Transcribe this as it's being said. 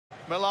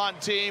Milan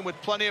team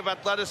with plenty of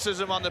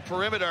athleticism on the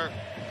perimeter.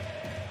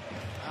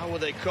 How will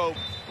they cope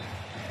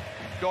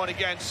going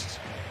against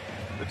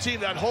the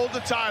team that hold the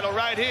title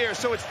right here?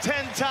 So it's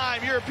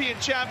 10-time European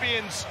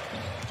champions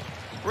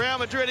Real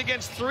Madrid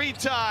against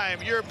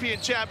 3-time European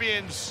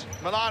champions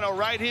Milano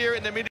right here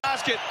in the mid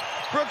basket.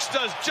 Brooks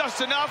does just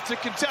enough to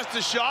contest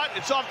the shot.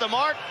 It's off the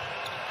mark.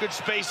 Good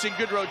spacing,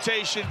 good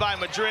rotation by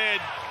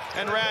Madrid.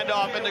 And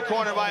Randolph in the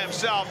corner by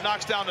himself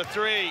knocks down the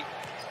 3.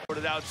 Put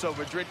it out, so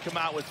Madrid come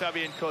out with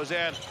Fabian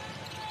Coser,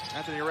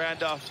 Anthony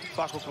Randolph,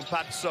 Paco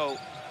Campazzo,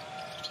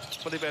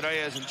 Felipe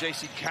Reyes, and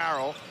J.C.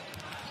 Carroll.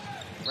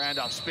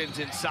 Randolph spins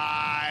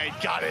inside,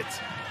 got it.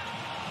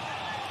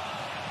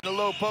 The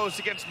low post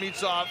against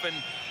Mitsov, and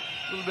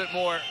a little bit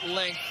more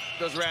length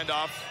does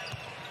Randolph.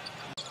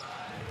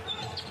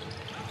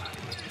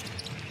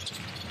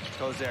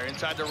 Goes there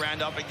inside to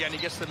Randolph again. He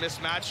gets the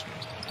mismatch,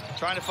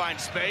 trying to find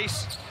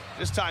space.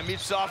 This time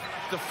Mitsov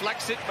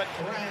deflects it, but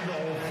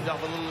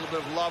Randolph a little bit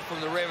of love from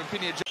the Raven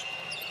Pena.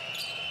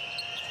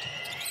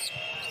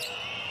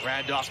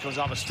 Randolph goes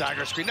off a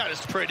stagger screen. That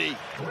is pretty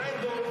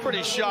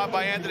shot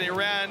by Anthony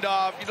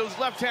Randolph. He goes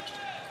left hand.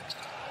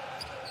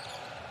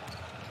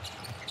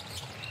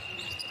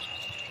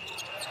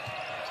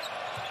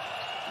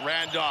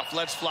 Randolph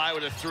lets fly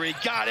with a 3.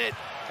 Got it.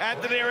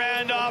 Anthony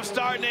Randolph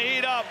starting to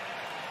heat up.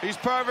 He's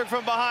perfect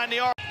from behind the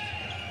arc.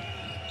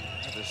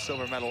 The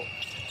silver medal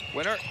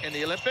winner in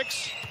the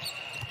Olympics.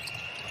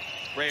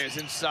 Reyes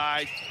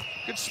inside.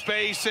 Good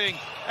spacing.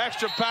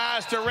 Extra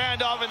pass to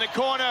Randolph in the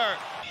corner.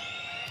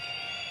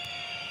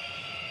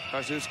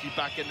 Karzewski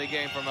back in the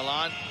game for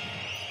Milan.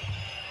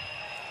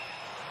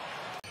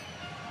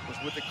 Was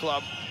with the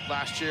club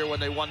last year when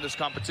they won this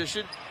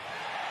competition.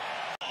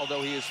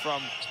 Although he is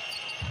from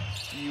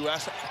the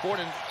U.S., born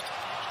in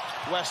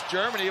West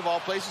Germany, of all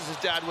places. His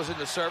dad was in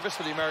the service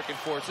for the American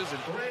forces. And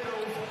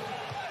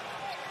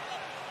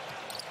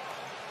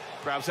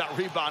grabs that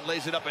rebound,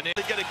 lays it up and in.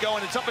 They get it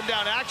going. It's up and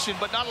down action,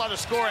 but not a lot of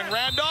scoring.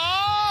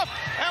 Randolph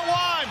and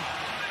 1.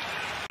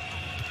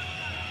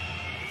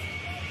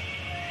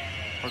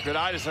 Or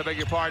Gooditis, I beg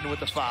your pardon, with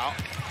the foul,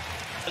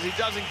 as he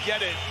doesn't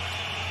get it.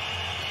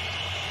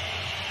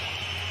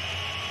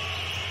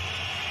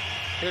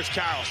 Here's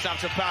Carroll,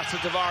 snaps a pass to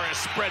Tavares,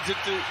 spreads it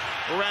to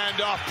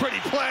Randolph. Pretty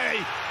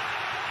play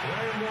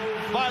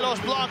by Los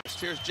Blancos.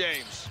 Here's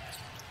James.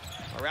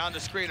 Around the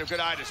screen of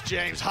Gooditis.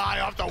 James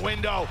high off the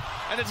window.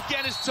 And it's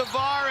again is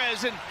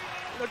Tavares. And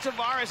you know,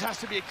 Tavares has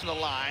to be to the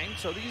line,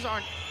 so these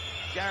aren't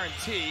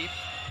guaranteed.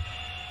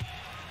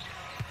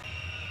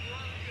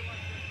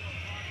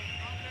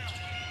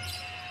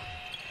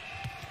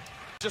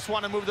 Just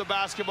want to move the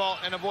basketball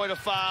and avoid a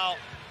foul.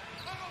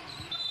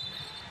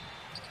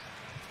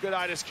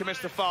 Gooditis commits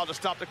the foul to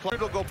stop the clock.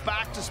 It'll go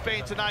back to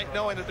Spain tonight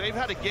knowing that they've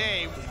had a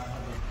game.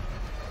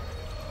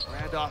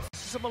 Randolph.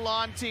 This is a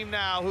Milan team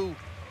now who,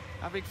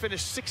 having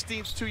finished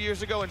 16th 2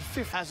 years ago and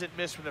 5th, hasn't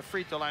missed from the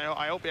free throw line.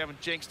 I hope you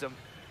haven't jinxed him.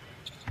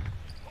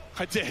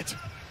 I did.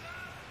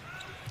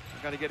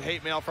 I got to get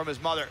hate mail from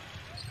his mother.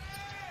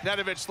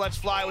 Nedovic lets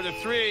fly with a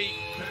 3.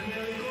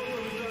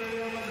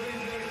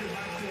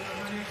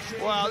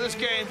 Well, this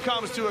game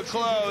comes to a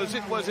close.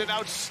 It was an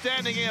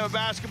outstanding game of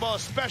basketball,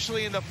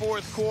 especially in the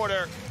 4th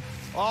quarter.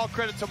 All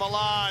credit to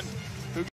Milan.